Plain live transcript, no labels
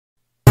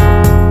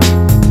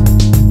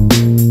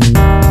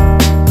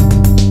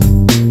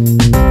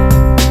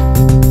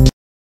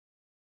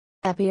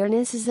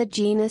Aepyornis is a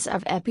genus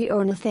of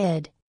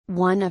aepyornithid,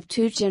 one of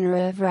two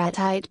genera of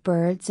ratite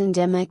birds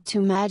endemic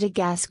to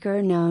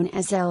Madagascar known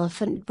as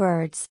elephant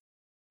birds.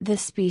 The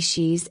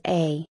species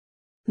A.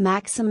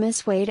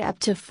 maximus weighed up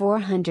to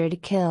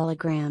 400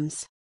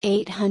 kilograms,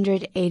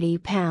 880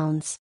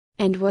 pounds,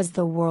 and was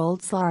the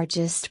world's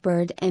largest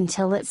bird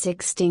until its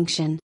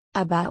extinction,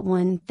 about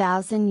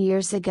 1,000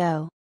 years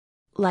ago.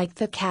 Like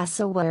the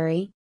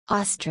cassowary,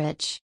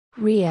 ostrich,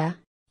 rhea,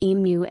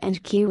 emu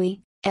and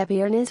kiwi,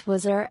 Aepyornis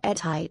was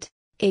ratite.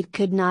 It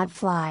could not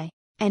fly,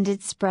 and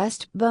its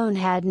breastbone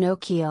had no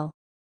keel.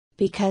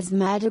 Because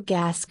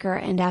Madagascar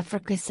and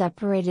Africa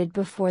separated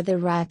before the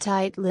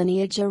ratite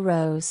lineage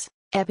arose,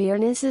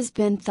 Aepyornis has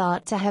been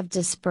thought to have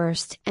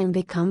dispersed and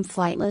become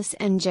flightless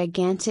and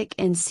gigantic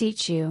in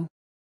situ.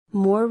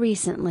 More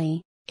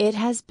recently, it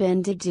has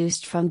been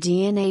deduced from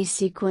DNA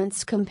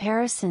sequence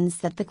comparisons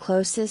that the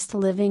closest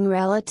living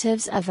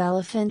relatives of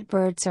elephant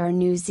birds are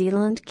New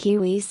Zealand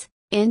kiwis,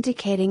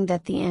 indicating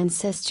that the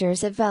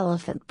ancestors of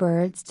elephant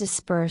birds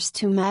dispersed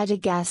to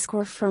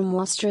Madagascar from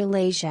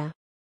Australasia.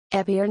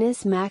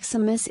 Aepyornis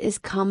maximus is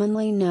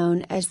commonly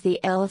known as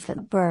the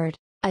elephant bird,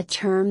 a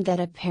term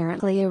that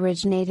apparently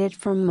originated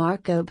from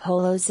Marco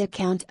Polo's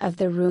account of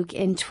the rukh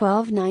in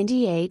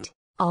 1298,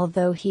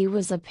 although he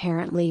was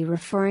apparently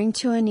referring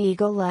to an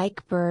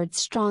eagle-like bird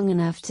strong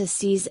enough to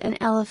seize an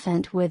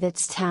elephant with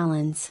its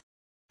talons.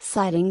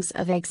 Sightings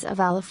of eggs of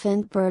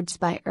elephant birds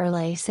by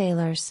early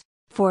sailors,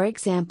 for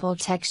example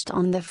text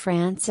on the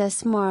Fra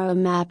Mauro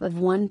map of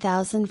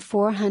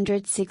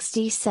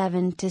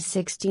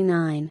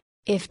 1467–69,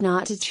 if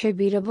not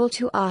attributable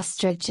to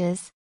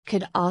ostriches,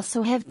 could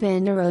also have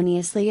been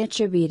erroneously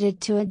attributed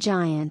to a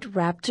giant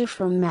raptor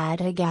from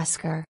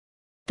Madagascar.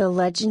 The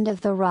legend of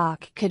the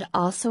rukh could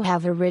also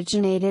have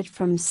originated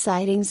from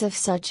sightings of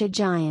such a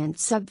giant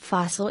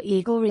subfossil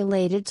eagle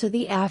related to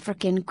the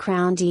African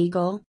crowned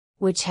eagle,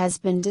 which has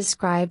been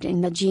described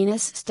in the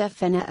genus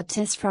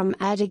Stephanotis from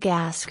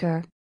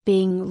Madagascar,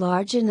 being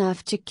large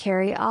enough to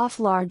carry off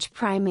large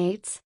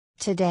primates.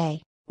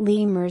 Today,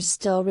 lemurs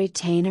still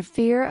retain a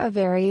fear of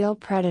aerial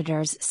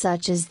predators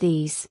such as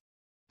these.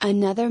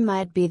 Another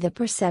might be the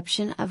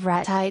perception of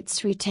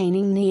ratites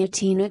retaining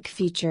neotenic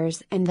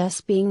features and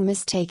thus being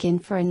mistaken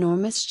for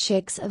enormous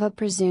chicks of a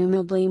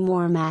presumably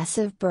more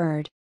massive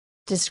bird.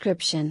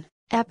 Description: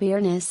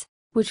 Aepyornis,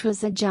 which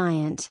was a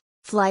giant,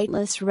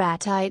 flightless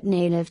ratite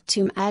native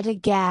to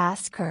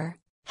Madagascar,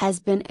 has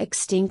been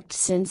extinct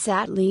since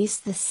at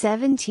least the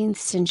 17th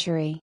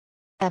century.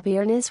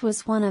 Aepyornis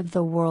was one of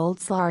the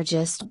world's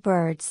largest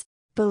birds,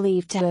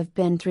 believed to have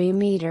been 3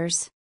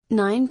 meters,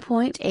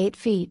 9.8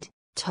 feet,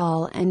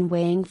 tall and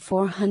weighing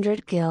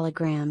 400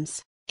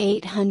 kilograms,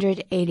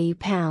 880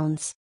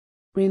 pounds.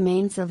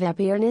 Remains of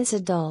Aepyornis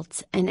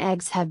adults and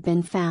eggs have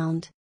been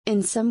found.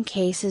 In some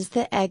cases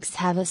the eggs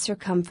have a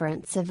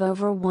circumference of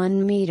over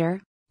 1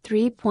 meter,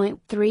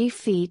 3.3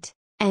 feet,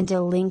 and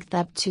a length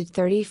up to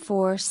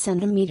 34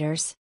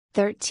 centimeters,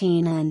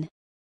 13 in.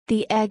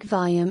 The egg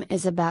volume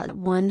is about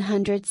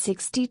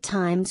 160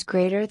 times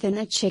greater than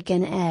a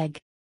chicken egg.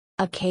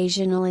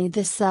 Occasionally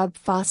the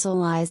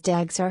subfossilized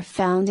eggs are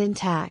found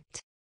intact.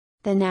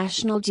 The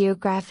National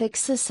Geographic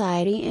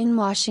Society in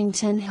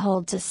Washington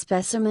holds a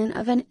specimen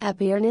of an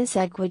Aepyornis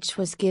egg which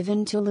was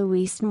given to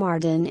Louise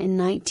Martin in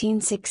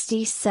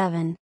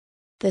 1967.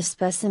 The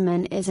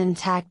specimen is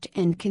intact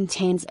and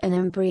contains an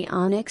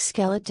embryonic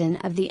skeleton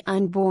of the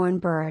unborn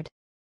bird.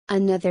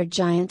 Another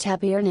giant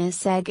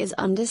Aepyornis egg is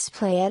on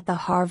display at the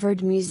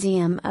Harvard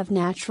Museum of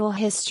Natural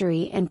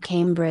History in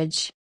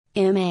Cambridge,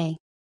 MA.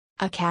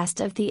 A cast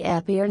of the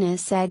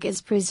Aepyornis egg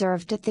is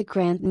preserved at the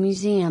Grant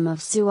Museum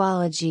of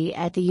Zoology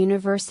at the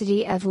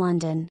University of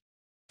London.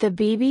 The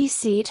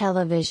BBC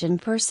television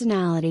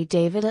personality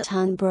David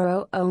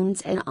Attenborough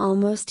owns an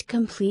almost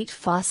complete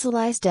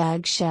fossilized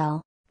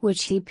eggshell,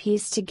 which he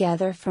pieced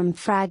together from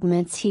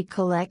fragments he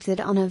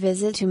collected on a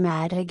visit to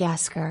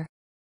Madagascar.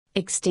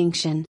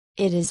 Extinction: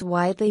 it is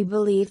widely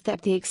believed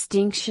that the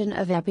extinction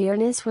of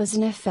Aepyornis was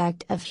an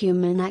effect of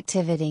human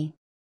activity.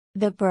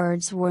 The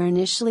birds were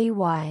initially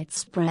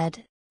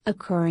widespread,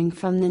 occurring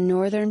from the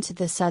northern to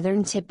the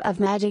southern tip of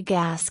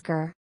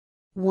Madagascar.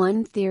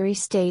 One theory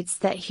states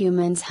that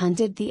humans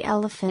hunted the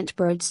elephant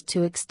birds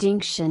to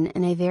extinction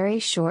in a very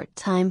short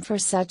time for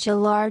such a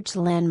large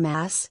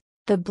landmass,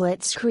 the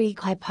Blitzkrieg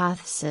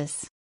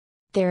hypothesis.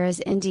 There is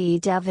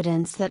indeed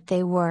evidence that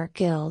they were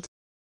killed.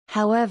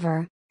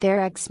 However, their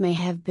eggs may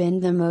have been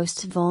the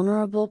most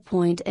vulnerable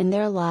point in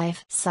their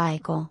life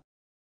cycle.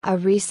 A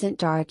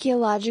recent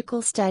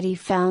archaeological study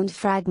found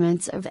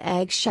fragments of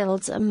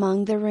eggshells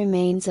among the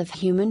remains of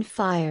human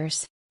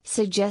fires,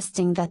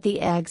 suggesting that the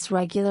eggs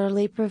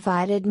regularly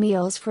provided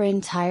meals for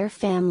entire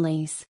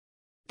families.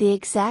 The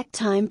exact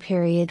time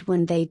period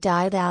when they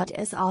died out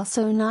is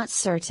also not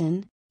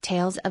certain.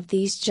 Tales of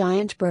these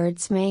giant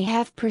birds may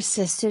have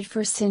persisted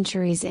for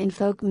centuries in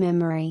folk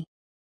memory.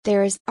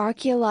 There is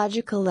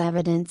archaeological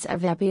evidence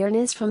of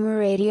Aepyornis from a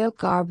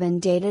radiocarbon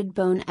dated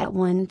bone at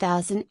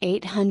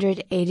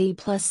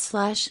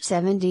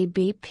 1880+/70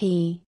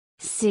 BP,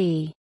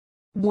 c.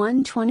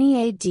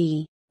 120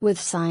 AD, with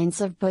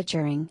signs of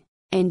butchering,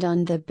 and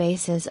on the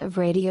basis of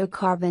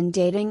radiocarbon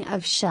dating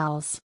of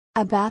shells,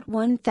 about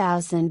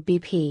 1000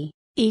 BP,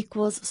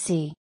 equals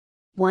c.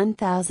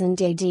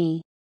 1000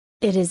 AD.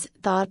 It is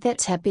thought that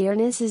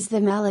Aepyornis is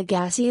the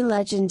Malagasy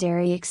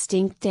legendary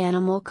extinct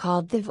animal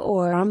called the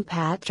Vorum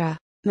patra,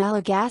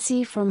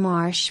 Malagasy for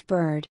marsh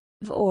bird,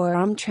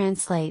 Vorum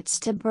translates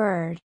to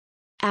bird.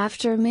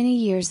 After many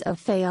years of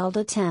failed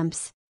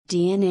attempts,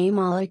 DNA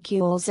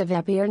molecules of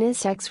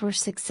Aepyornis X were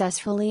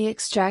successfully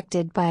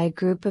extracted by a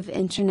group of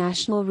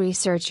international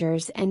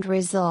researchers and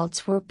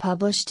results were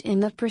published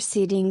in the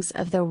Proceedings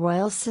of the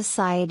Royal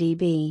Society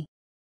B.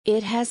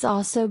 It has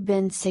also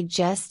been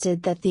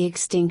suggested that the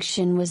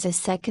extinction was a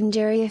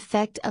secondary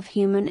effect of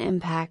human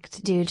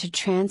impact due to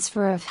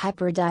transfer of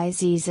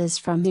hyperdiseases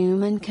from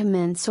human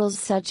commensals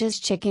such as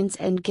chickens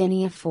and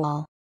guinea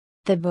fowl.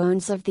 The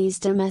bones of these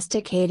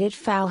domesticated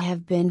fowl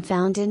have been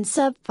found in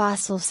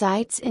subfossil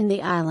sites in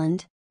the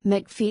island,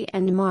 McPhee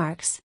and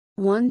Marks,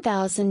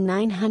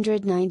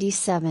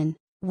 1997,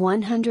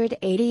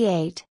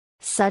 188,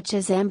 such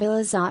as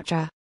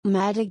Ambilazatra,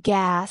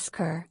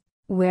 Madagascar,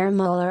 where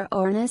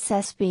Muller-Ornis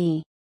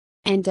sp.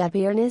 and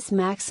Aepyornis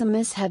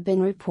maximus have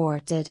been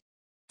reported.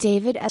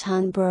 David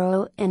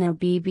Attenborough in a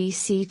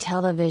BBC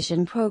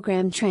television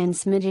program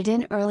transmitted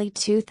in early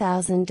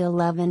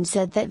 2011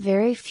 said that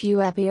very few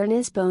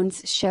Aepyornis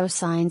bones show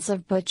signs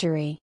of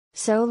butchery,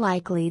 so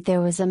likely there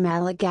was a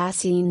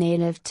Malagasy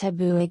native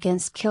taboo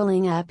against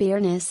killing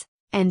Aepyornis,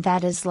 and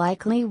that is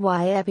likely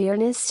why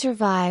Aepyornis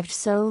survived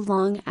so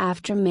long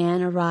after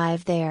man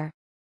arrived there.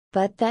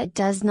 But that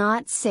does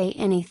not say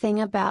anything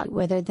about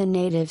whether the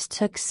natives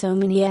took so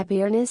many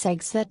Aepyornis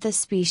eggs that the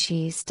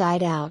species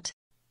died out.